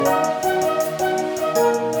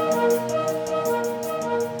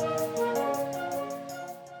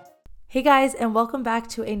Hey guys, and welcome back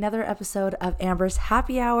to another episode of Amber's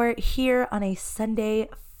Happy Hour here on a Sunday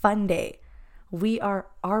fun day. We are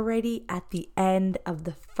already at the end of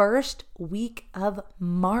the first week of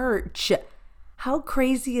March. How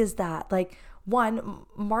crazy is that?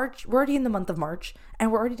 March, we're already in the month of March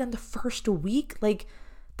and we're already done the first week.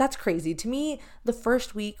 That's crazy. To me, the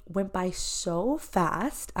first week went by so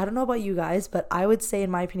fast. I don't know about you guys, but I would say,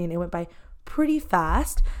 in my opinion, it went by pretty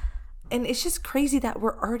fast. And it's just crazy that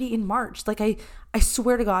we're already in March. I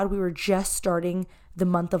swear to God, we were just starting the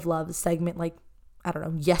month of love segment,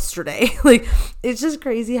 yesterday. It's just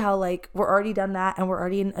crazy how we're already done that and we're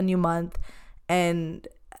already in a new month. And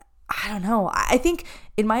I don't know. I think,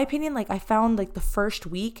 in my opinion, I found the first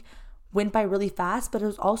week went by really fast, but it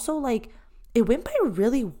was also it went by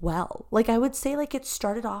really well. I would say it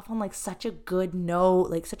started off on such a good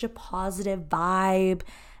note, such a positive vibe.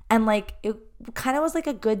 And it kind of was a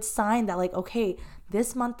good sign that okay,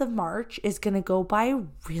 this month of March is going to go by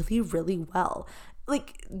really, really well.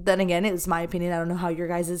 Then again, it was my opinion. I don't know how your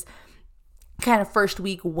guys' kind of first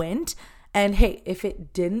week went. And hey, if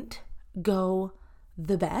it didn't go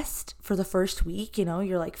the best for the first week,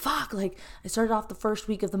 you're like, fuck, I started off the first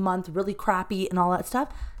week of the month really crappy and all that stuff.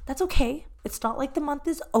 That's okay. It's not like the month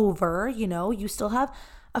is over, you still have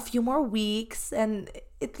a few more weeks and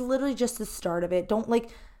it's literally just the start of it. Don't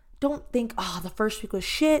think, the first week was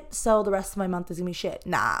shit, so the rest of my month is gonna be shit.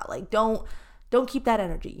 Nah, don't keep that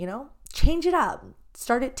energy, Change it up.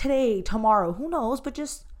 Start it today, tomorrow, who knows, but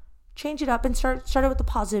just change it up and start it with a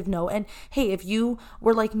positive note. And hey, if you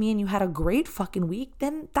were like me and you had a great fucking week,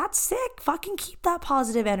 then that's sick. Fucking keep that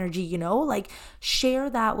positive energy,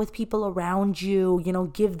 share that with people around you,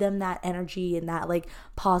 give them that energy and that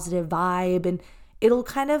positive vibe, and it'll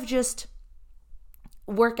kind of just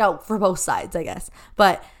work out for both sides, I guess.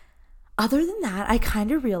 But other than that, I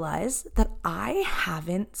kind of realized that I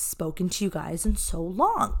haven't spoken to you guys in so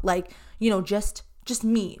long. Just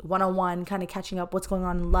me, one-on-one, kind of catching up what's going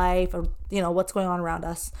on in life or, what's going on around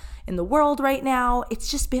us in the world right now.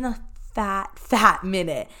 It's just been a fat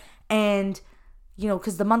minute. And,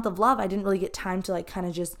 because the month of love, I didn't really get time to kind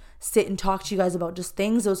of just sit and talk to you guys about just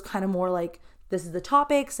things. It was kind of more this is the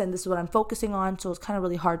topics and this is what I'm focusing on. So it's kind of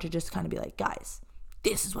really hard to just kind of be guys,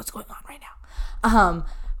 this is what's going on right now.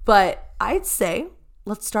 But I'd say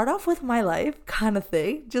let's start off with my life kind of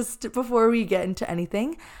thing, just before we get into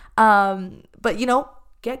anything. But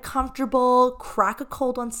get comfortable, crack a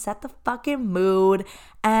cold one, set the fucking mood,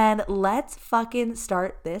 and let's fucking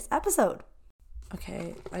start this episode.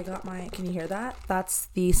 Okay, can you hear that? That's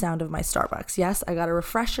the sound of my Starbucks. Yes, I got a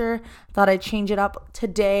refresher. Thought I'd change it up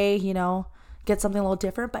today, get something a little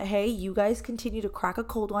different. But hey, you guys continue to crack a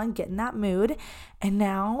cold one, get in that mood. And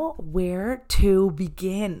now, where to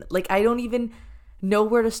begin? I don't even know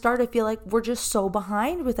where to start. I feel like we're just so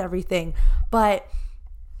behind with everything. But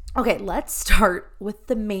okay, let's start with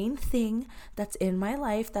the main thing that's in my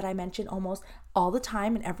life that I mention almost all the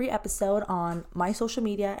time in every episode on my social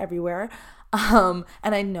media, everywhere. And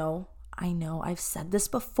I know I've said this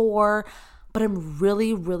before, but I'm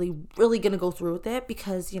really, really, really going to go through with it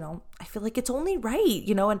because, I feel like it's only right,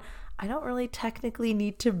 and I don't really technically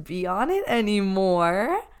need to be on it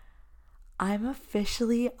anymore. I'm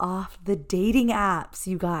officially off the dating apps,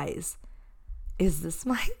 you guys. Is this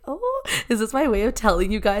my way of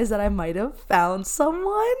telling you guys that I might have found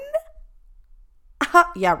someone?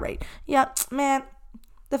 Yeah, right. Yeah, man.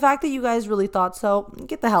 The fact that you guys really thought so,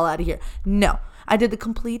 get the hell out of here. No, I did the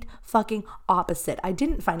complete fucking opposite. I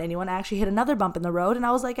didn't find anyone. I actually hit another bump in the road and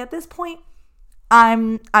I was like, at this point,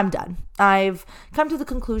 I'm done. I've come to the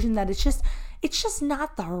conclusion that it's just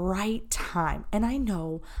not the right time. And I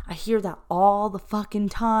know I hear that all the fucking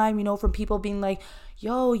time, from people being like,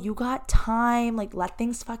 yo, you got time, let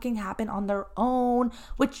things fucking happen on their own,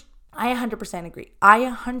 which I 100% agree. I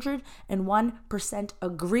 101%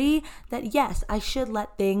 agree that yes, I should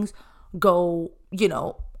let things go,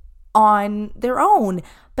 on their own.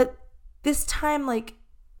 But this time,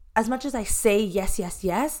 as much as I say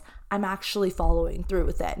yes, I'm actually following through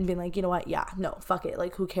with it and being like, you know what? Yeah, no, fuck it.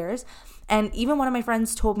 Who cares? And even one of my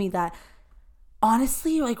friends told me that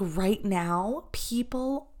honestly, right now,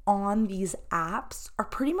 people on these apps are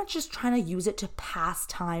pretty much just trying to use it to pass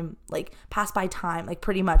time, pass by time,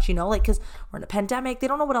 pretty much, because we're in a pandemic. They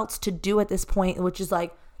don't know what else to do at this point, which is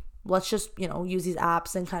let's just, use these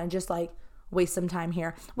apps and kind of just waste some time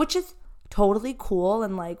here, which is totally cool.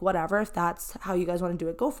 And whatever, if that's how you guys want to do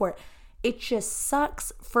it, go for it. It just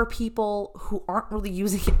sucks for people who aren't really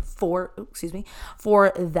using it for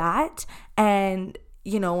that. And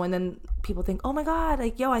and then people think, oh my God,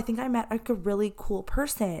 yo, I think I met a really cool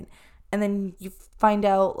person. And then you find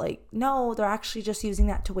out like, no, they're actually just using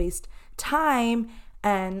that to waste time.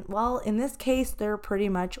 And well, in this case, they're pretty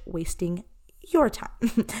much wasting your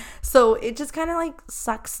time. So it just kind of like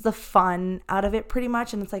sucks the fun out of it pretty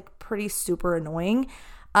much. And it's like pretty super annoying.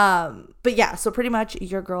 But yeah, so pretty much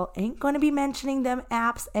your girl ain't going to be mentioning them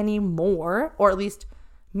apps anymore, or at least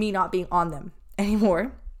me not being on them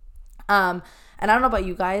anymore. And I don't know about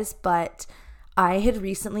you guys, but I had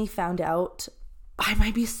recently found out, I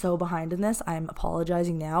might be so behind in this, I'm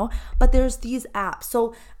apologizing now, but there's these apps.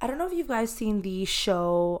 So I don't know if you guys seen the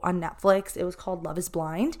show on Netflix. It was called Love is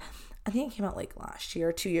Blind. I think it came out like last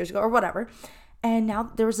year, 2 years ago or whatever. And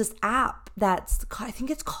now there was this app that's, I think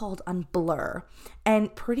it's called Unblur.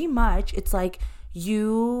 And pretty much it's like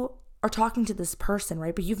you are talking to this person,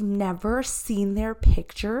 right? But you've never seen their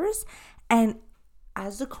pictures. And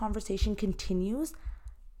as the conversation continues,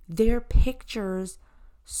 their pictures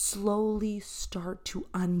slowly start to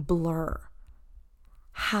unblur.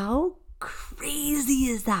 How crazy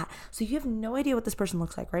is that? So you have no idea what this person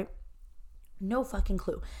looks like, right? No fucking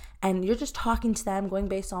clue. And you're just talking to them, going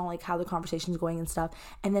based on like how the conversation's going and stuff.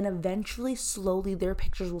 And then eventually, slowly, their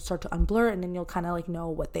pictures will start to unblur, and then you'll kind of like know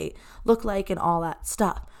what they look like and all that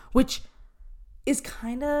stuff. Which is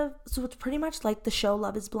kind of, so it's pretty much like the show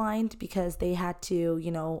Love is Blind, because they had to,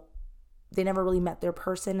 you know, they never really met their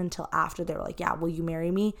person until after they were like, yeah, will you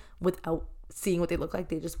marry me? Without seeing what they look like.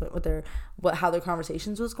 They just went with how their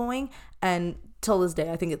conversations was going. And till this day,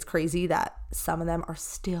 I think it's crazy that some of them are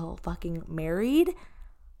still fucking married.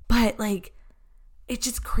 But like, it's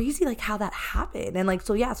just crazy like how that happened. And like,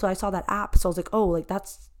 so yeah, so I saw that app. So I was like, oh, like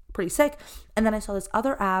that's pretty sick. And then I saw this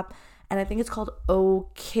other app, and I think it's called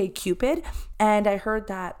OkCupid. And I heard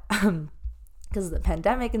that because of the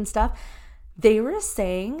pandemic and stuff, they were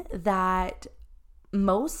saying that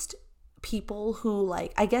most people who,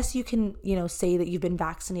 like, I guess you can, you know, say that you've been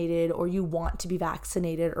vaccinated or you want to be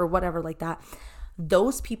vaccinated or whatever like that,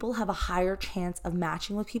 those people have a higher chance of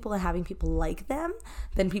matching with people and having people like them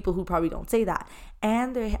than people who probably don't say that.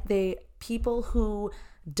 And they people who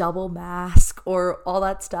double mask or all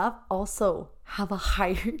that stuff also have a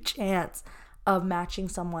higher chance of matching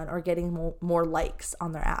someone or getting more likes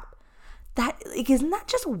on their app. That, like, isn't that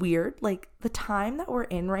just weird? Like, the time that we're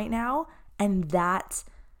in right now, and that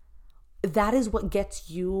is what gets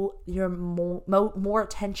you your more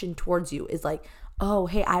attention towards you, is like, oh,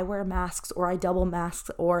 hey, I wear masks, or I double masks,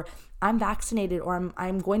 or I'm vaccinated, or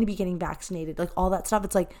I'm going to be getting vaccinated, like all that stuff.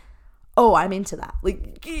 It's like, oh, I'm into that.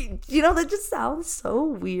 Like, you know, that just sounds so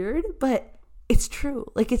weird, but it's true.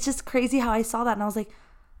 Like, it's just crazy how I saw that, and I was like,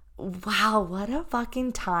 wow, what a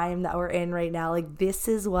fucking time that we're in right now. Like, this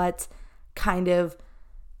is what kind of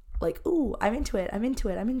like, ooh, I'm into it.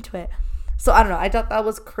 So I don't know. I thought that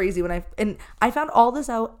was crazy when I found all this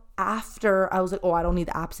out after I was like, oh, I don't need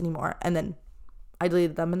the apps anymore. And then I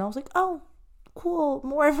deleted them, and I was like, oh, cool.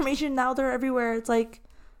 More information now. They're everywhere. It's like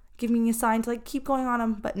giving me a sign to like keep going on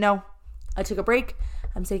them. But no, I took a break.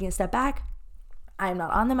 I'm taking a step back. I'm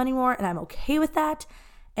not on them anymore, and I'm okay with that.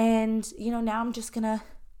 And, you know, now I'm just going to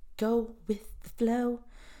go with the flow.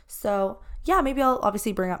 So yeah, maybe I'll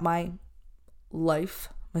obviously bring up my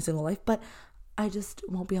single life, but I just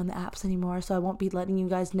won't be on the apps anymore. So I won't be letting you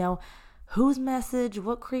guys know whose message,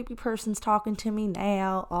 what creepy person's talking to me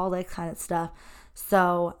now, all that kind of stuff.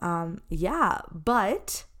 So yeah,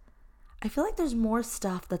 but I feel like there's more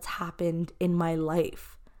stuff that's happened in my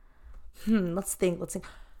life. Let's think.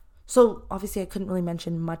 So obviously I couldn't really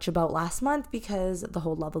mention much about last month because of the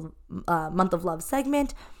whole month of love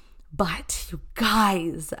segment, but you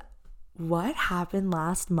guys, what happened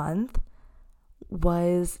last month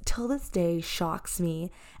was, till this day, shocks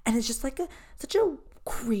me. And it's just like such a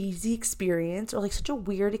crazy experience, or like such a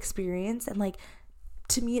weird experience. And like,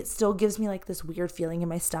 to me, it still gives me like this weird feeling in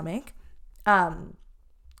my stomach.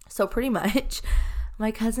 So pretty much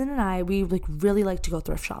my cousin and I, we like really like to go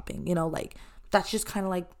thrift shopping, you know, like that's just kind of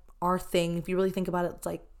like our thing. If you really think about it, it's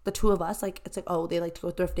like the two of us, like, it's like, oh, they like to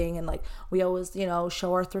go thrifting, and like we always, you know,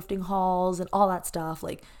 show our thrifting hauls and all that stuff.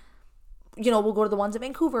 Like, you know, we'll go to the ones in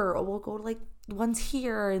Vancouver, or we'll go to like the ones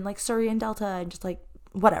here in like Surrey and Delta, and just like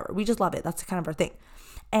whatever. We just love it. That's kind of our thing.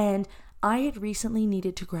 And I had recently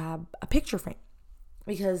needed to grab a picture frame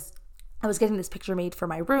because I was getting this picture made for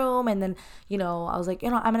my room. And then, you know, I was like, you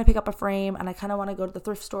know, I'm going to pick up a frame, and I kind of want to go to the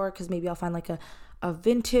thrift store because maybe I'll find like a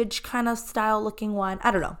vintage kind of style looking one.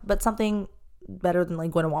 I don't know, but something better than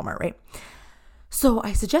like going to Walmart, right? So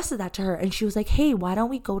I suggested that to her, and she was like, hey, why don't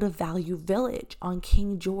we go to Value Village on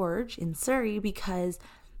King George in Surrey? Because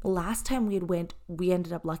last time we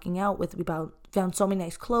ended up lucking out with, we found so many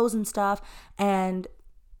nice clothes and stuff. And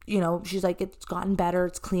she's like, it's gotten better,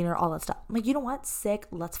 it's cleaner, all that stuff. I'm like, you know what? Sick.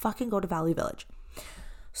 Let's fucking go to Valley Village.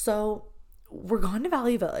 So we're going to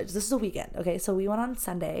Valley Village. This is a weekend. Okay. So we went on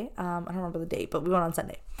Sunday. I don't remember the date, but we went on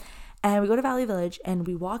Sunday. And we go to Valley Village and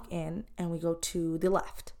we walk in and we go to the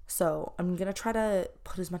left. So I'm going to try to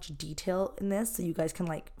put as much detail in this so you guys can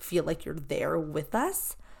like feel like you're there with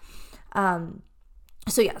us.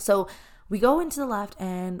 So we go into the left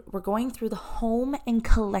and we're going through the home and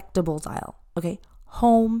collectibles aisle. Okay.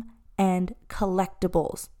 Home and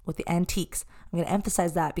collectibles with the antiques. I'm going to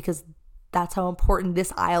emphasize that because that's how important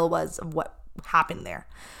this aisle was of what happened there.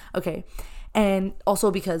 Okay. And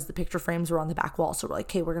also because the picture frames were on the back wall. So we're like,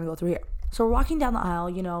 okay, we're going to go through here. So we're walking down the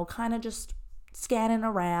aisle, kind of just scanning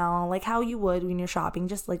around like how you would when you're shopping,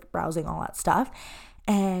 just like browsing all that stuff.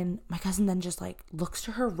 And my cousin then just like looks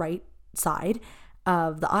to her right side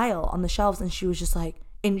of the aisle on the shelves. And she was just like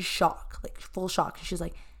in shock, like full shock. And she's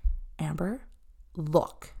like, Amber,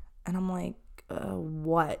 look. And I'm like,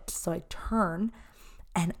 what? So I turn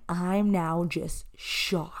and I'm now just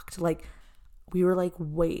shocked. Like we were like,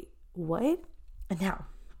 wait, what? And now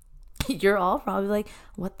you're all probably like,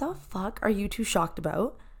 what the fuck are you two shocked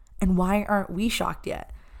about? And why aren't we shocked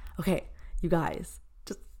yet? Okay, you guys,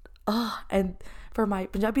 and for my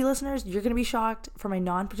Punjabi listeners, you're going to be shocked. For my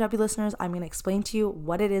non-Punjabi listeners, I'm going to explain to you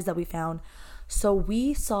what it is that we found. So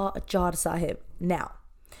we saw a Jod Sahib. Now,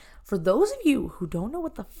 for those of you who don't know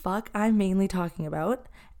what the fuck I'm mainly talking about,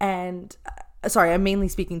 and sorry, I'm mainly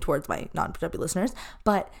speaking towards my non-Punjabi listeners,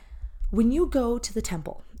 but when you go to the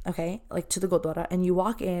temple, okay, like to the Gurdwara, and you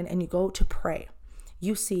walk in and you go to pray,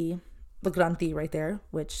 you see the Granthi right there,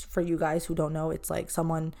 which for you guys who don't know, it's like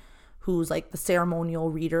someone who's like the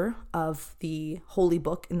ceremonial reader of the holy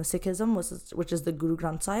book in the Sikhism, which is the Guru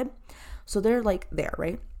Granth Sahib. So they're like there,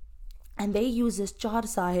 right? And they use this Jod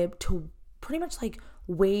Sahib to pretty much like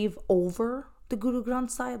wave over the Guru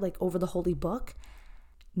Granth Sahib, like over the holy book.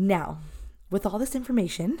 Now, with all this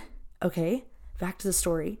information, okay, back to the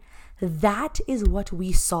story, that is what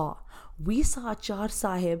we saw. We saw Jod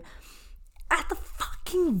Sahib at the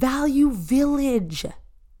fucking Value Village.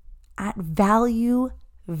 At Value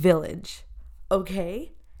Village.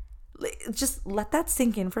 Okay? Just let that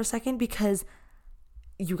sink in for a second because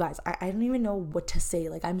you guys, I don't even know what to say.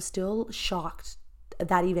 Like, I'm still shocked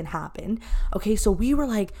that even happened. Okay, so we were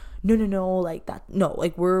like, no, like that, no,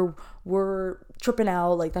 like we're tripping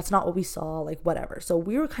out, like that's not what we saw, like whatever. So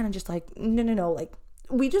we were kind of just like, no, like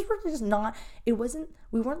we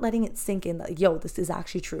weren't letting it sink in, like, yo, this is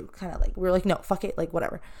actually true. Kind of like, we were like, no, fuck it, like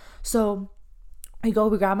whatever. So we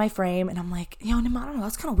grab my frame and I'm like, yo, I don't know,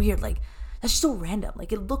 that's kind of weird. Like, that's just so random.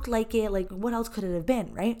 Like, it looked like it, like what else could it have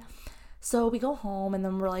been, right? So we go home and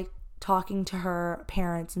then we're like talking to her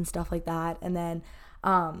parents and stuff like that. And then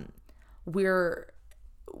we're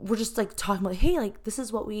just like talking about, hey, like this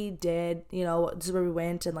is what we did, this is where we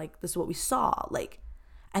went and like this is what we saw, like.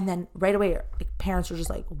 And then right away, like parents were just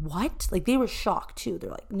like, what? Like they were shocked too. They're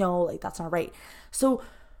like, no, like that's not right. So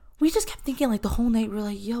we just kept thinking like the whole night, we're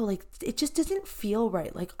like, yo, like it just doesn't feel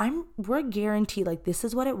right. Like we're guaranteed like this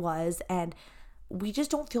is what it was. And we just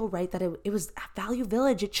don't feel right that it was at Value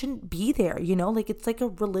Village. It shouldn't be there, like it's like a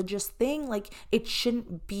religious thing. Like it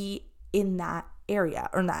shouldn't be in that area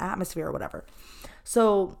or in that atmosphere or whatever.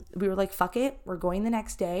 So we were like, fuck it. We're going the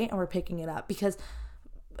next day and we're picking it up because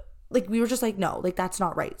like we were just like, no, like that's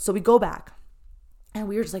not right. So we go back and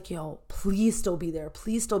we were just like, yo, please still be there.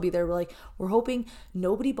 Please still be there. We're like, we're hoping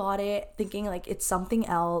nobody bought it, thinking like it's something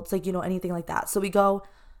else, like, anything like that. So we go,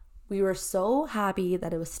 we were so happy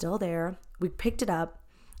that it was still there. We picked it up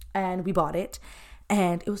and we bought it.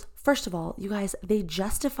 And it was, first of all, you guys, they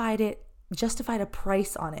justified a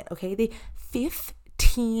price on it. Okay. They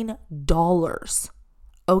 $15.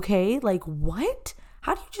 Okay. Like what?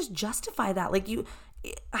 How do you just justify that? Like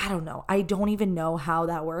I don't know. I don't even know how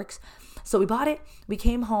that works. So we bought it. We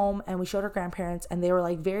came home and we showed our grandparents and they were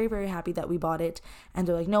like very, very happy that we bought it. And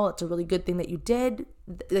they're like, no, it's a really good thing that you did.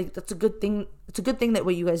 Like that's a good thing. It's a good thing that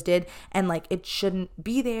what you guys did. And like it shouldn't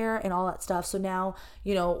be there and all that stuff. So now,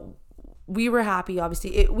 we were happy.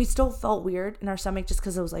 Obviously, we still felt weird in our stomach just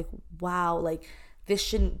because it was like, wow, like this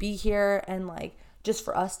shouldn't be here. And like just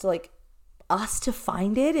for us to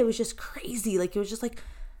find it, it was just crazy. Like it was just like,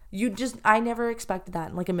 I never expected that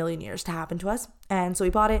in like a million years to happen to us. And so we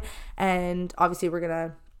bought it and obviously we're going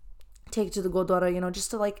to take it to the Gurdwara,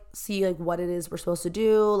 just to like see like what it is we're supposed to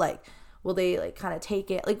do. Like, will they like kind of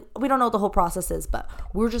take it? Like, we don't know what the whole process is, but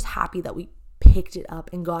we're just happy that we picked it up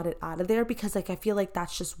and got it out of there because like, I feel like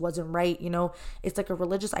that just wasn't right. It's like a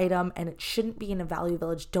religious item and it shouldn't be in a Value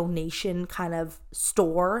Village donation kind of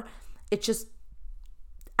store. It just,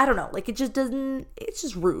 I don't know. Like it just doesn't, it's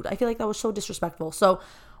just rude. I feel like that was so disrespectful. So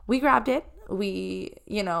we grabbed it. We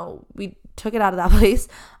took it out of that place.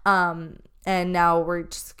 And now we're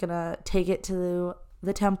just gonna take it to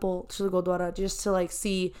the temple, to the Gurdwara, just to like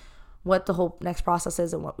see what the whole next process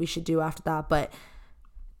is and what we should do after that. But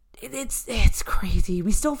it's crazy.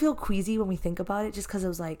 We still feel queasy when we think about it, just because it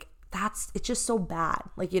was like, it's just so bad.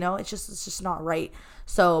 Like, it's just not right.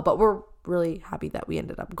 So, but we're really happy that we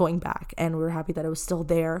ended up going back, and we were happy that it was still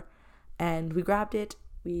there, and we grabbed it.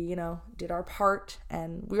 We, did our part,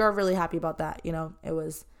 and we are really happy about that. It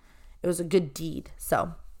was a good deed.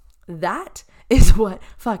 So that is what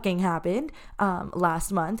fucking happened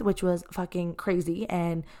last month, which was fucking crazy,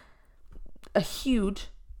 and a huge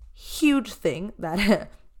thing that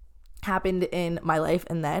happened in my life.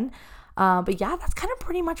 And then but yeah, that's kind of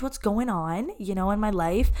pretty much what's going on, in my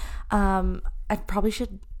life. I probably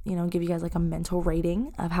should, give you guys like a mental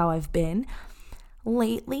rating of how I've been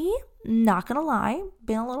lately. Not gonna lie,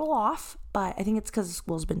 been a little off, but I think it's because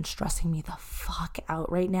school's been stressing me the fuck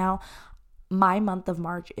out right now. My month of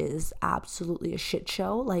March is absolutely a shit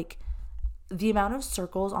show. Like, the amount of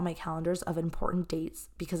circles on my calendars of important dates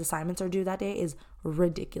because assignments are due that day is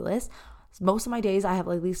ridiculous. Most of my days I have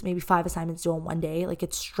like at least maybe 5 assignments due on one day. Like,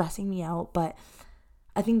 it's stressing me out, but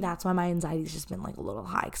I think that's why my anxiety's just been like a little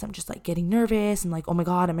high, because I'm just like getting nervous and like, oh my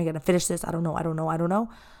God, am I gonna finish this? I don't know.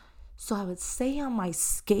 So I would say on my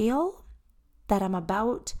scale that I'm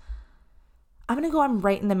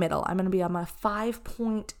right in the middle. I'm gonna be on my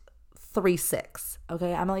 5.36.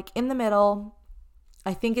 Okay, I'm like in the middle.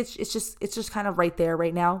 I think it's just kind of right there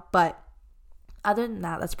right now. But other than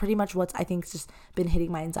that, that's pretty much what's, I think, just been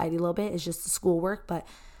hitting my anxiety a little bit, is just the schoolwork. But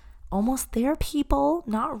almost there, people.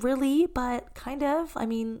 Not really, but kind of. I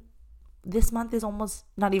mean, this month is it's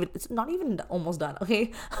not even almost done,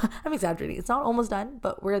 okay? I'm exaggerating. It's not almost done,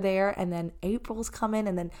 but we're there. And then April's coming,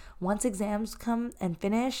 and then once exams come and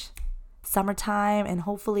finish, summertime, and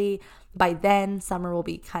hopefully by then summer will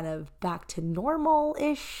be kind of back to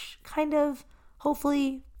normal-ish, kind of.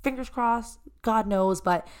 Hopefully, fingers crossed, God knows.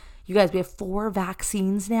 But you guys, we have 4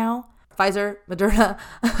 vaccines now. Pfizer, Moderna,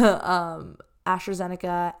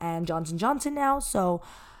 AstraZeneca, and Johnson & Johnson now. So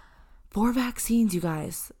 4 vaccines, you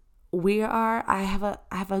guys. I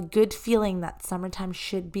have a good feeling that summertime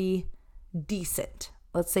should be decent.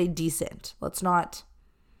 Let's say decent. Let's not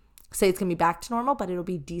say it's going to be back to normal, but it'll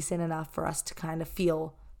be decent enough for us to kind of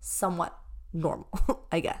feel somewhat normal,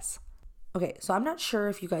 I guess. Okay, so I'm not sure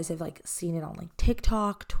if you guys have like seen it on like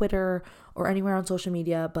TikTok, Twitter, or anywhere on social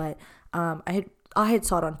media, but I had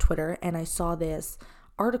saw it on Twitter, and I saw this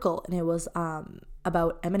article, and it was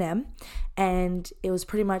about Eminem, and it was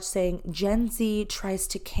pretty much saying Gen Z tries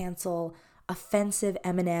to cancel offensive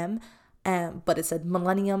Eminem, but it said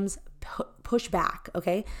millenniums push back.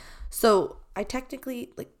 Okay, so I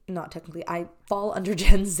I fall under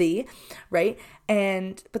Gen Z, right?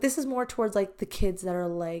 But this is more towards like the kids that are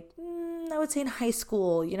like, I would say in high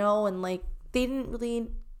school, and like they don't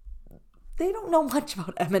know much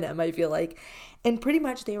about Eminem, I feel like. And pretty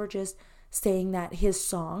much they were just saying that his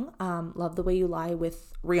song, Love the Way You Lie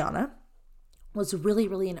with Rihanna, was really,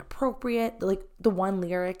 really inappropriate, like the one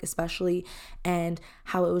lyric especially, and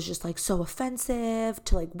how it was just like so offensive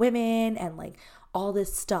to like women and like all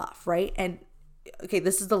this stuff, right? And okay,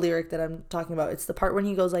 this is the lyric that I'm talking about. It's the part when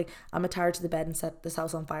he goes like, I'm tired to the bed and set this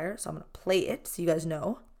house on fire. So I'm going to play it so you guys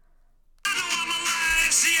know.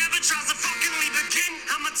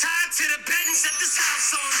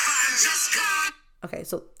 Okay,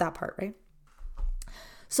 so that part, right?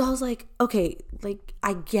 So I was like, okay, like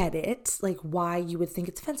I get it, like why you would think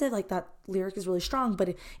it's offensive, like that lyric is really strong,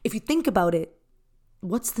 but if you think about it,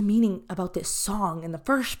 what's the meaning about this song in the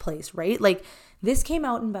first place, right? Like this came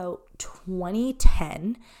out in about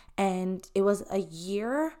 2010, and it was a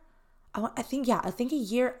year, I think a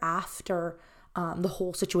year after the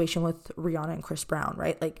whole situation with Rihanna and Chris Brown,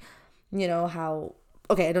 right? Like, how,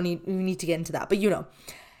 okay, we need to get into that, but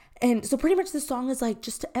And so pretty much this song is like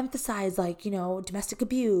just to emphasize like, domestic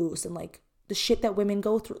abuse and like the shit that women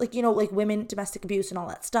go through, like, like women, domestic abuse and all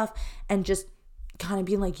that stuff. And just kind of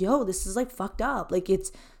being like, yo, this is like fucked up. Like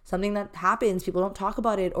it's something that happens. People don't talk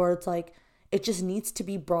about it, or it's like, it just needs to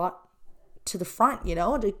be brought to the front,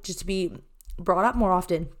 just to be brought up more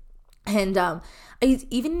often. And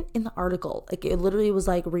even in the article, like it literally was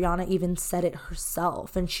like Rihanna even said it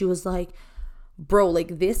herself. And she was like, bro,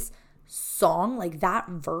 like this song, like that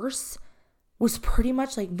verse was pretty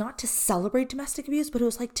much like not to celebrate domestic abuse, but it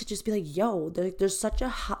was like to just be like, yo, there's such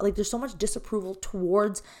a there's so much disapproval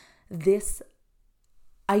towards this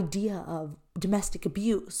idea of domestic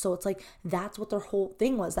abuse. So it's like that's what their whole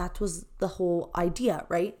thing was. That was the whole idea,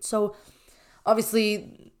 right? So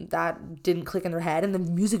obviously that didn't click in their head, and the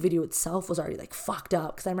music video itself was already like fucked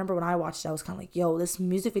up, because I remember when I watched it, I was kind of like, yo, this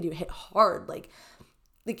music video hit hard, like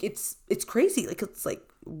it's crazy, like it's like,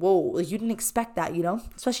 whoa, like you didn't expect that,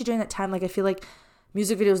 especially during that time. Like I feel like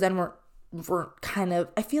music videos then were kind of,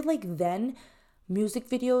 I feel like then music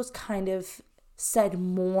videos kind of said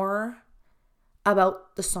more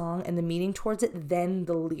about the song and the meaning towards it than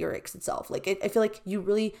the lyrics itself. Like I feel like you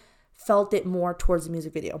really felt it more towards the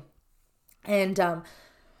music video. And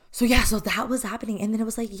so that was happening. And then it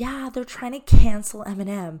was like, yeah, they're trying to cancel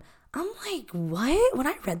Eminem. I'm like, what? When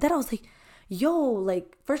I read that, I was like, yo,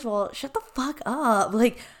 like, first of all, shut the fuck up.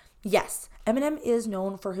 Like, yes, Eminem is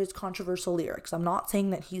known for his controversial lyrics. I'm not saying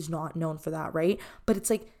that he's not known for that, right? But it's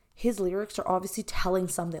like his lyrics are obviously telling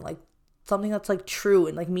something, like something that's like true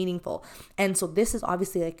and like meaningful. And so this is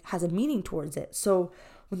obviously like has a meaning towards it. So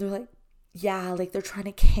when they're like, yeah, like they're trying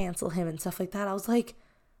to cancel him and stuff like that, I was like,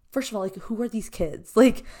 first of all, like, who are these kids?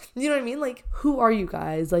 Like, you know what I mean? Like, who are you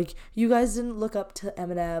guys? Like, you guys didn't look up to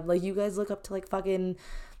Eminem. Like, you guys look up to like fucking,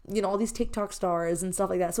 all these TikTok stars and stuff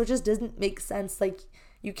like that. So it just doesn't make sense. Like,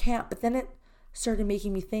 you can't. But then it started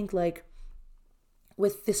making me think, like,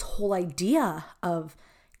 with this whole idea of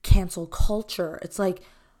cancel culture, it's like,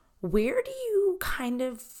 where do you kind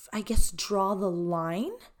of, I guess, draw the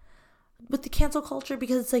line with the cancel culture?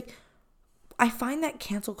 Because it's like, I find that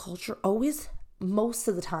cancel culture always, most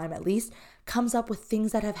of the time at least, comes up with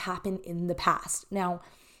things that have happened in the past. Now,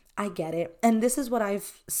 I get it. And this is what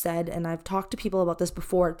I've said, and I've talked to people about this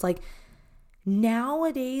before. It's like,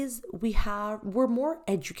 nowadays we're more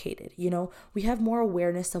educated, we have more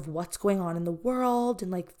awareness of what's going on in the world,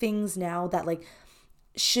 and like things now that like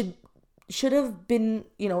should have been,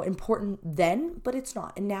 important then, but it's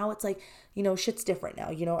not. And now it's like, shit's different now,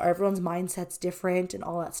 everyone's mindset's different and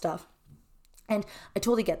all that stuff. And I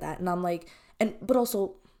totally get that. And I'm like, but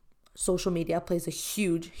also social media plays a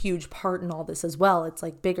huge, huge part in all this as well. It's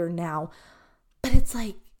like bigger now, but it's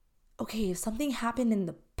like, okay, if something happened in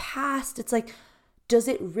the past, it's like, does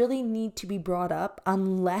it really need to be brought up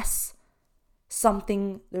unless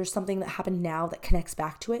there's something that happened now that connects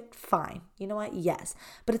back to it? Fine. You know what? Yes.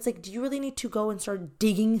 But it's like, do you really need to go and start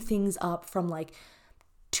digging things up from like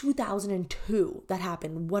 2002 that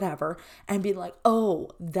happened, whatever, and be like, oh,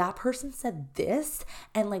 that person said this,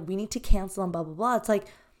 and like we need to cancel them, blah, blah, blah. It's like,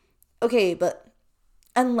 okay, but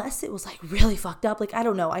unless it was like really fucked up, like, I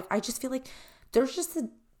don't know. I just feel like there's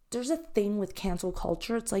a thing with cancel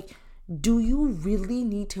culture. It's like, do you really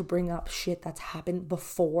need to bring up shit that's happened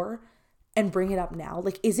before and bring it up now?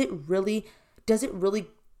 Like, does it really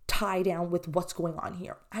tie down with what's going on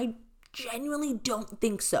here? I genuinely don't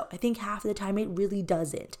think so. I think half of the time it really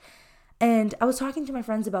doesn't. And I was talking to my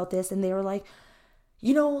friends about this, and they were like,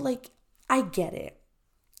 like, I get it.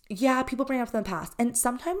 Yeah, people bring up the past. And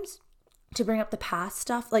sometimes to bring up the past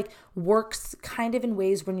stuff, like, works kind of in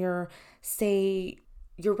ways when you're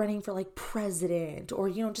running for like president, or,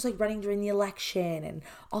 just like running during the election and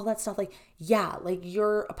all that stuff. Like, yeah, like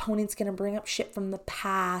your opponent's going to bring up shit from the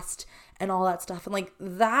past and all that stuff. And like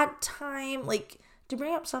that time, like, to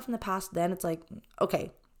bring up stuff in the past, then it's like,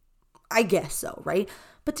 okay, I guess so, right?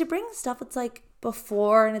 But to bring stuff, it's like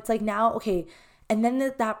before, and it's like now, okay. And then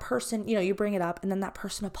that person, you bring it up, and then that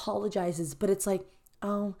person apologizes, but it's like,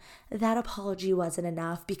 oh, that apology wasn't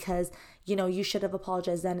enough because, you should have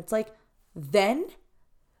apologized then. It's like, then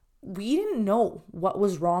we didn't know what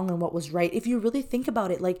was wrong and what was right. If you really think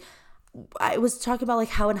about it, like, I was talking about like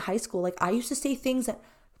how in high school, like, I used to say things that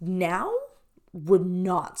now would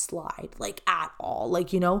not slide, like, at all.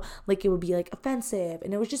 Like, like, it would be like offensive,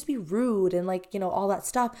 and it would just be rude, and like, all that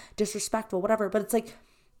stuff, disrespectful, whatever. But it's like,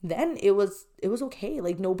 then it was okay.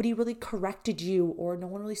 Like, nobody really corrected you, or no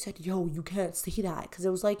one really said, yo, you can't say that. Because it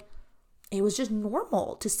was like, it was just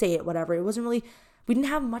normal to say it, whatever. It wasn't really, we didn't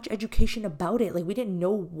have much education about it. Like, we didn't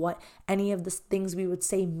know what any of the things we would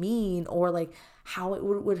say mean, or like how it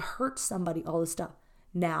would hurt somebody, all this stuff.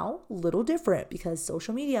 Now, a little different, because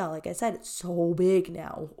social media, like I said, it's so big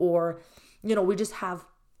now. Or, we just have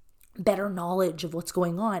better knowledge of what's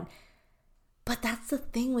going on. But that's the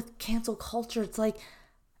thing with cancel culture. It's like,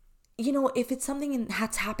 if it's something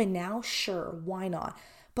that's happened now, sure, why not?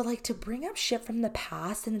 But like, to bring up shit from the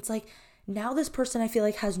past, and it's like, now this person, I feel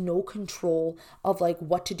like, has no control of like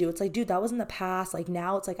what to do. It's like, dude, that was in the past. Like,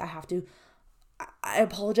 now it's like, I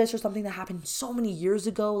apologize for something that happened so many years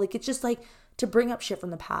ago. Like, it's just like, to bring up shit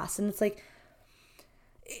from the past. And it's like,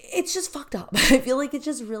 it's just fucked up. I feel like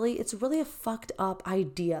it's really a fucked up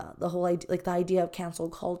idea. The whole idea, like the idea of cancel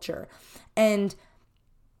culture. And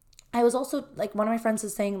I was also like, one of my friends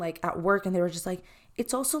was saying like at work, and they were just like,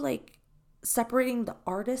 it's also like separating the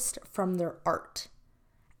artist from their art.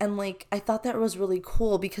 And like, I thought that was really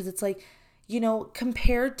cool because it's like,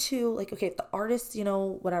 compared to like, okay, if the artist,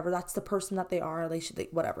 whatever, that's the person that they are, they should,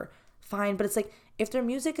 whatever, fine. But it's like, if their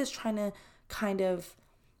music is trying to kind of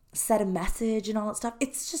set a message and all that stuff,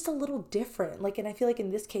 it's just a little different. Like, and I feel like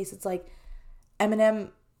in this case, it's like Eminem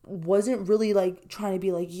wasn't really like trying to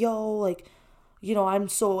be like, yo, like, I'm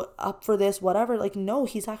so up for this, whatever. Like, no,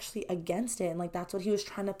 he's actually against it. And like, that's what he was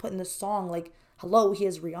trying to put in the song. Like, hello, he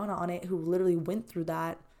has Rihanna on it who literally went through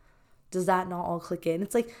that. Does that not all click in?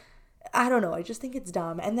 It's like, I don't know. I just think it's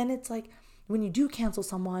dumb. And then it's like, when you do cancel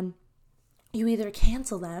someone, you either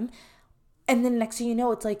cancel them, and then next thing you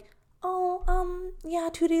know, it's like, oh, yeah,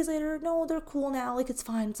 2 days later, no, they're cool now. Like, it's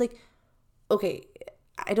fine. It's like, okay,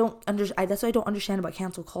 that's what I don't understand about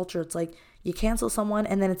cancel culture. It's like, you cancel someone,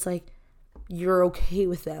 and then it's like, you're okay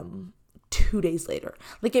with them 2 days later.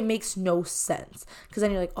 Like, it makes no sense. Because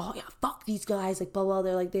then you're like, oh yeah, fuck these guys, like, blah, blah.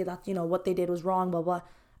 They're like, what they did was wrong, blah, blah.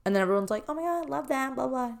 And then everyone's like, oh my God, love them, blah,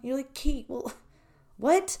 blah. You're like, Kate, well,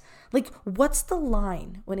 what? Like, what's the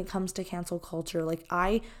line when it comes to cancel culture? Like,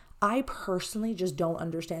 I personally just don't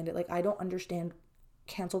understand it. Like, I don't understand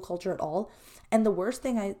cancel culture at all. And the worst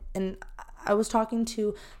thing I was talking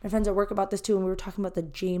to my friends at work about this too, and we were talking about the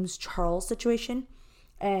James Charles situation.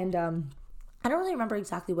 And I don't really remember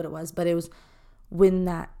exactly what it was, but it was when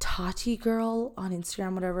that Tati girl on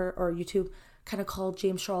Instagram, whatever, or YouTube, kind of called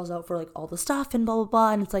James Charles out for like all the stuff and blah, blah,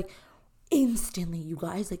 blah. And it's like, instantly, you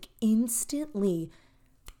guys, like, instantly,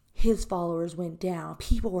 his followers went down.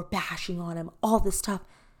 People were bashing on him, all this stuff.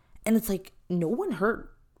 And it's like, no one heard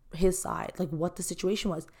his side, like what the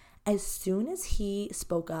situation was. As soon as he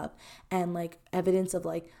spoke up and like evidence of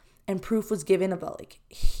like, and proof was given about like,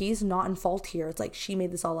 he's not in fault here. It's like, she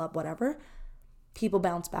made this all up, whatever. People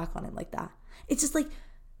bounce back on him like that. It's just like,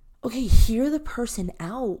 okay, hear the person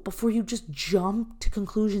out before you just jump to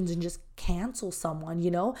conclusions and just cancel someone,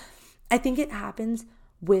 I think it happens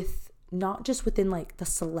with not just within like the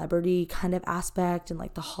celebrity kind of aspect and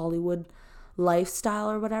like the Hollywood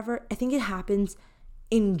lifestyle or whatever. I think it happens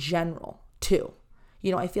in general too.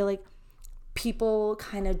 I feel like people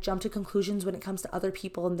kind of jump to conclusions when it comes to other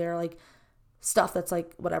people and their like stuff that's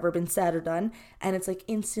like whatever been said or done. And it's like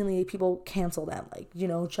instantly people cancel them, like,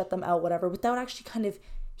 shut them out, whatever, without actually kind of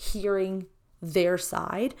hearing their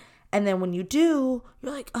side. And then when you do,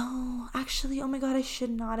 you're like, oh, actually, oh my God, I should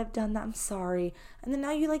not have done that. I'm sorry. And then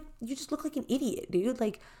now you just look like an idiot, dude.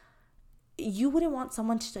 Like, you wouldn't want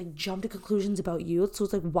someone to like jump to conclusions about you. So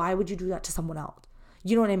it's like, why would you do that to someone else?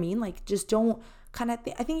 You know what I mean? Like, just don't kind of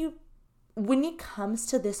I think when it comes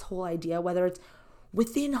to this whole idea, whether it's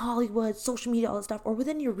within Hollywood, social media, all that stuff, or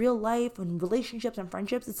within your real life and relationships and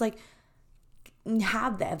friendships, it's like,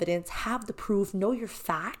 have the evidence, have the proof, know your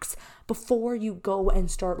facts before you go and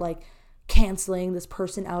start like canceling this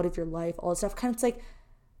person out of your life, all that stuff. Kind of, it's like,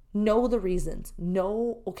 know the reasons.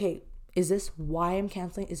 Know, okay, is this why I'm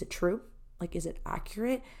canceling? Is it true? Like, is it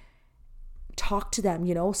accurate? Talk to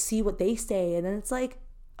them, see what they say. And then it's like,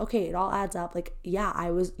 okay, it all adds up. Like,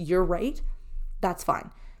 yeah, you're right. That's fine.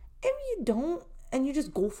 If you don't, and you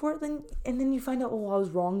just go for it, and then you find out, oh, I was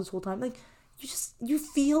wrong this whole time. Like, you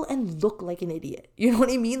feel and look like an idiot. You know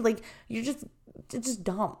what I mean? Like, it's just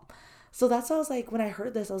dumb. So that's why I was like, when I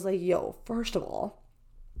heard this, I was like, yo, first of all,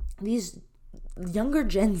 these younger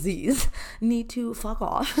Gen Zs need to fuck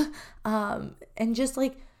off. And just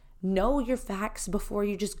like know your facts before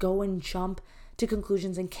you just go and jump to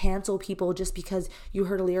conclusions and cancel people just because you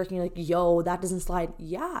heard a lyric and you're like, yo, that doesn't slide.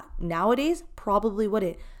 Yeah, nowadays probably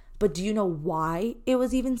wouldn't. But do you know why it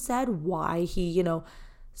was even said? Why he,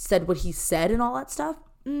 said what he said and all that stuff?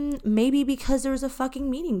 Maybe because there was a fucking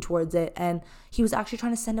meaning towards it, and he was actually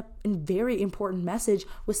trying to send a very important message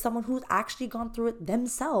with someone who's actually gone through it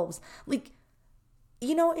themselves. Like,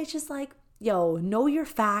 it's just like, yo, know your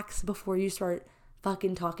facts before you start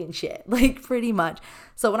fucking talking shit, like, pretty much.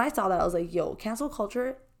 So when I saw that, I was like, yo, cancel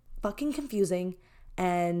culture, fucking confusing,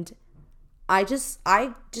 and I just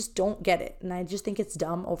don't get it, and I just think it's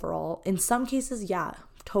dumb overall. In some cases, yeah,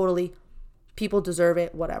 totally, people deserve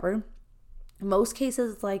it, whatever. In most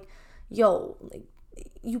cases, it's like, yo, like,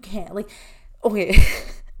 you can't, like, okay,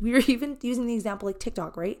 we were even using the example, like,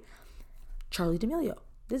 TikTok, right? Charli D'Amelio,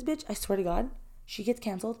 this bitch, I swear to God, she gets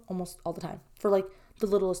canceled almost all the time for, like, the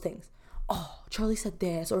littlest things. Oh, Charli said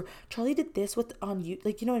this, or Charli did this on you,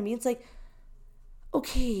 like, you know what I mean? It's like,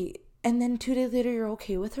 okay, and then 2 days later, you're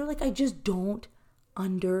okay with her? Like, I just don't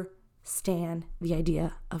understand the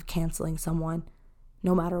idea of canceling someone,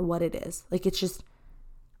 no matter what it is. Like, it's just,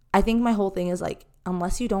 I think my whole thing is, like,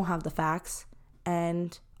 unless you don't have the facts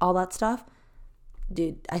and all that stuff,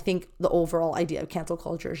 dude, I think the overall idea of cancel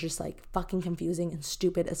culture is just, like, fucking confusing and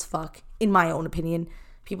stupid as fuck, in my own opinion.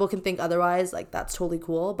 people can think otherwise, like that's totally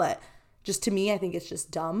cool. But just to me, I think it's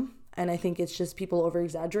just dumb. And I think it's just people over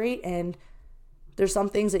exaggerate. And there's some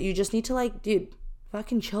things that you just need to like, dude,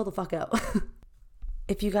 fucking chill the fuck out.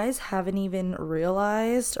 If you guys haven't even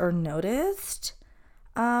realized or noticed,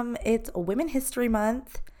 it's Women History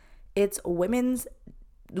Month. It's Women's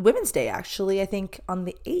Day, actually, I think on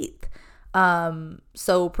the 8th.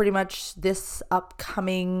 So pretty much this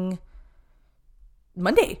upcoming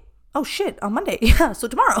Monday. Oh shit, on Monday. Yeah, so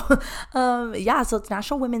tomorrow. So it's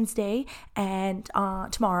National Women's Day and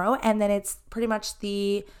tomorrow, and then it's pretty much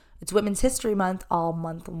it's Women's History Month all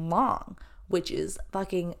month long, which is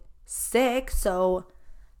fucking sick. So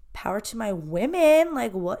power to my women.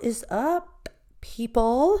 Like, what is up,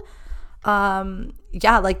 people?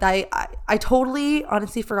 Like I totally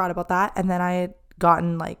honestly forgot about that, and then I had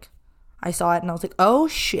gotten like, I saw it and I was like, oh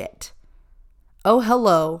shit. Oh,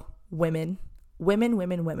 hello, women. Women,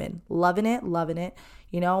 loving it.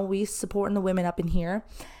 You know, we supporting the women up in here.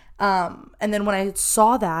 And then when I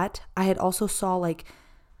saw that, I had also saw like,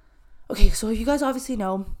 okay, so you guys obviously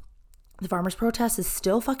know the farmers' protest is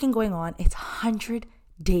still fucking going on. It's 100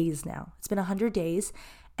 days now. It's been 100 days.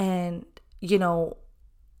 And, you know,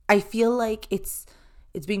 I feel like it's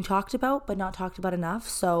being talked about, but not talked about enough.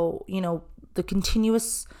 So, you know, the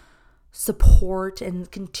continuous support and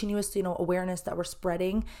continuous, you know, awareness that we're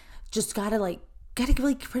spreading, just gotta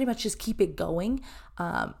really pretty much just keep it going.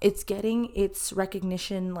 It's getting its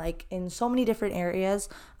recognition like in so many different areas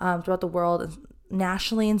throughout the world, and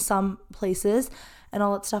nationally in some places and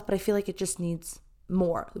all that stuff, but I feel like it just needs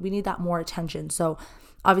more. We need that more attention. So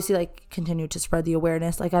obviously like continue to spread the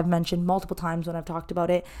awareness, like I've mentioned multiple times when I've talked about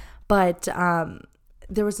it. But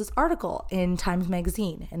there was this article in Times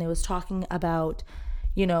Magazine, and it was talking about,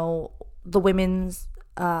 you know, the women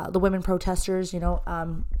protesters, you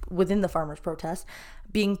know, within the farmers' protest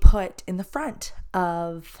being put in the front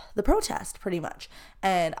of the protest pretty much.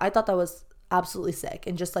 And I thought that was absolutely sick.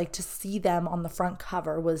 And just like to see them on the front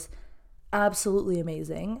cover was absolutely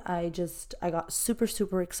amazing. I got super,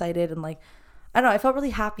 super excited, and like, I don't know, I felt really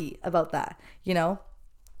happy about that, you know?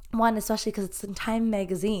 One, especially because it's in Time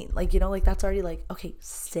Magazine. Like, you know, like that's already like, okay,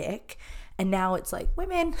 sick. And now it's like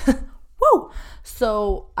women. Woo!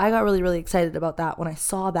 So I got really, really excited about that when I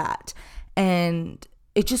saw that. And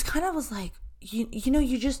it just kind of was like, you know,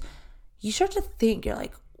 you start to think, you're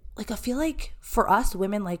like I feel like for us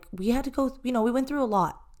women, like we had to go, you know, we went through a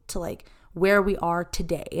lot to like where we are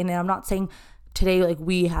today. And I'm not saying today like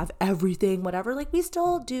we have everything, whatever, like we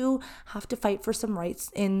still do have to fight for some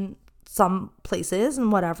rights in some places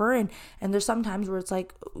and whatever, and there's some times where it's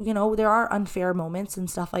like, you know, there are unfair moments and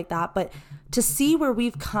stuff like that, but to see where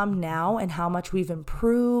we've come now and how much we've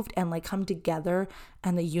improved and like come together,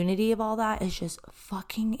 and the unity of all that is just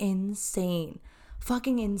fucking insane.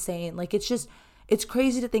 Like it's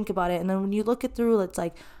crazy to think about it. And then when you look it through, it's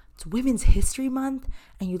like it's Women's History Month,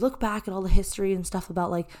 and you look back at all the history and stuff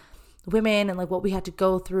about like women and like what we had to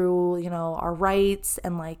go through, you know, our rights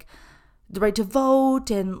and like the right to vote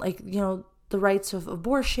and like, you know, the rights of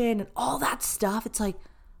abortion and all that stuff. It's like,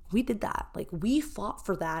 we did that. Like we fought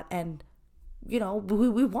for that, and, you know,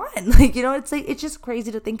 we won. Like, you know, it's like, it's just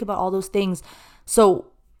crazy to think about all those things.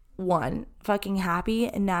 So one, fucking happy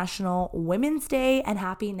National Women's Day and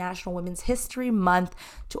happy National Women's History Month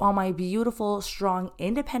to all my beautiful, strong,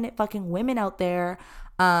 independent fucking women out there.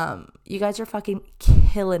 You guys are fucking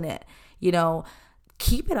killing it, you know.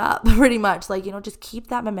 Keep it up, pretty much. Like, you know, just keep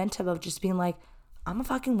that momentum of just being like, I'm a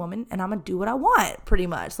fucking woman and I'm gonna do what I want, pretty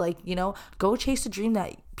much. Like, you know, go chase a dream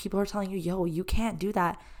that people are telling you, yo, you can't do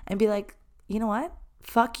that, and be like, you know what?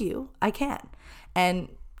 Fuck you, I can. And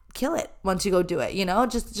kill it once you go do it, you know?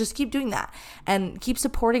 Just keep doing that and keep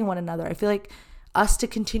supporting one another. I feel like us to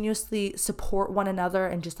continuously support one another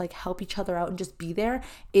and just like help each other out and just be there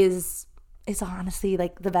is honestly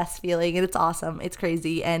like the best feeling, and it's awesome. It's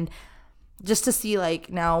crazy. And just to see like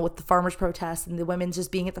now with the farmers' protest and the women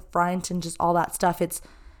just being at the front and just all that stuff, it's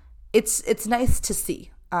nice to see.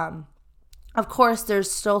 Of course, there's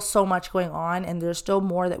still so much going on, and there's still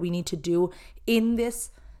more that we need to do in this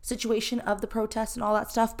situation of the protest and all that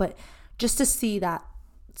stuff. But just to see that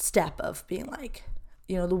step of being like,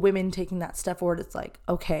 you know, the women taking that step forward, it's like,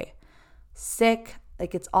 okay, sick.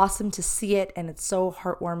 Like, it's awesome to see it, and it's so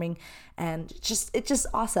heartwarming, and it's just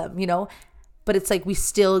awesome, you know. But it's like we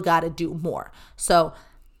still got to do more. So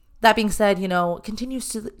that being said, you know, continue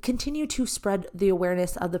to spread the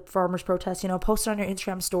awareness of the farmers' protest, you know, post it on your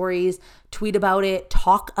Instagram stories, tweet about it,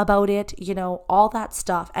 talk about it, you know, all that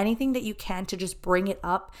stuff. Anything that you can to just bring it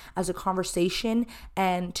up as a conversation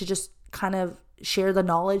and to just kind of share the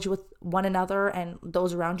knowledge with one another and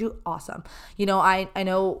those around you. Awesome. You know, I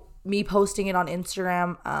know me posting it on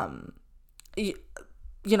Instagram,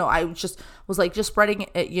 I just was like, just spreading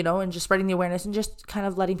it, and just spreading the awareness and just kind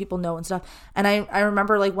of letting people know and stuff. And I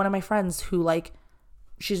remember like one of my friends who, like,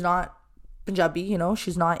 she's not Punjabi,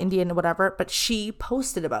 she's not Indian or whatever, but she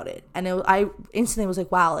posted about it. And I instantly was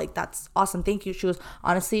like, wow, like, that's awesome. Thank you. She goes,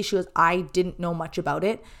 honestly, I didn't know much about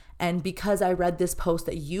it. And because I read this post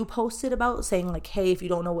that you posted about saying like, hey, if you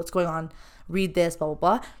don't know what's going on, read this, blah,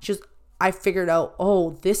 blah, blah. She goes, I figured out,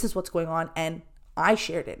 oh, this is what's going on. And I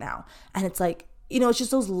shared it now. And it's like, it's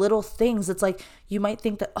just those little things. It's like, you might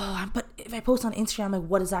think that, but if I post on Instagram, like,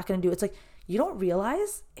 what is that going to do? It's like, you don't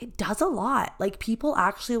realize it does a lot. Like, people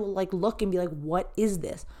actually will like look and be like, what is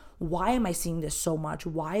this? Why am I seeing this so much?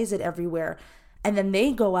 Why is it everywhere? And then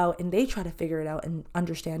they go out and they try to figure it out and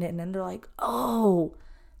understand it. And then they're like, oh,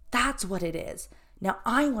 that's what it is. Now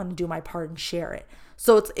I want to do my part and share it.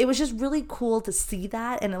 So it was just really cool to see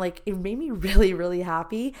that. And it made me really, really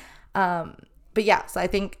happy. But yeah, so I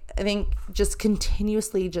think just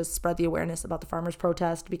continuously just spread the awareness about the farmers'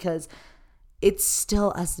 protest, because it's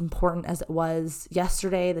still as important as it was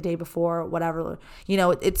yesterday, the day before, whatever.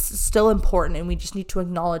 It's still important, and we just need to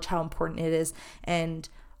acknowledge how important it is and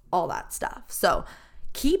all that stuff. So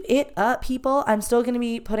keep it up, people. I'm still going to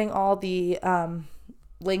be putting all the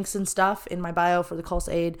links and stuff in my bio for the Calls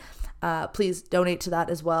to Aid. Please donate to that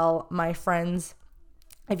as well. My friends,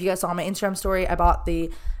 if you guys saw my Instagram story, I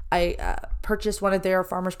purchased one of their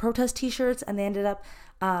farmers protest t-shirts, and they ended up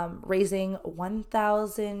raising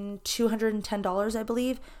 $1,210, I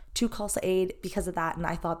believe, to Calls to Aid because of that. And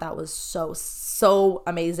I thought that was so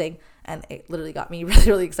amazing. And it literally got me really,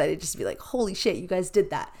 really excited just to be like, holy shit, you guys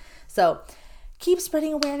did that. So keep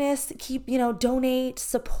spreading awareness, keep, donate,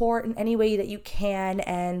 support in any way that you can.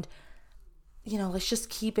 And, let's just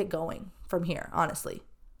keep it going from here, honestly.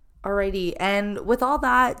 Alrighty, and with all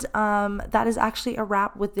that, that is actually a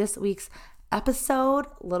wrap with this week's episode.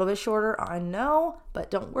 A little bit shorter, I know,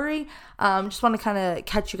 but don't worry. Just want to kind of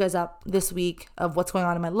catch you guys up this week of what's going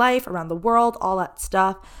on in my life, around the world, all that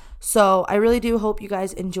stuff. So I really do hope you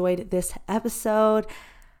guys enjoyed this episode.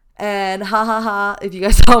 And if you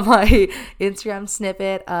guys saw my Instagram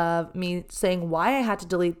snippet of me saying why I had to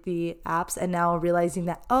delete the apps and now realizing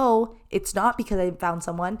that, it's not because I found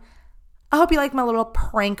someone. I hope you like my little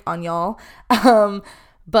prank on y'all.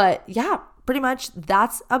 But yeah, pretty much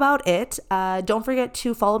that's about it. Don't forget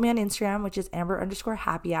to follow me on Instagram, which is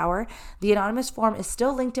Amber_happy_hour. The anonymous form is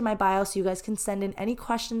still linked in my bio, so you guys can send in any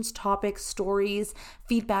questions, topics, stories,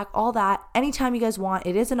 feedback, all that anytime you guys want.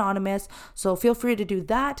 It is anonymous, so feel free to do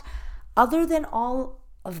that. Other than all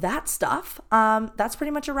of that stuff, that's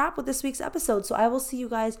pretty much a wrap with this week's episode. So I will see you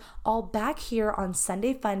guys all back here on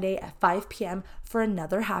Sunday Funday at 5 p.m. for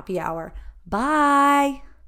another happy hour. Bye.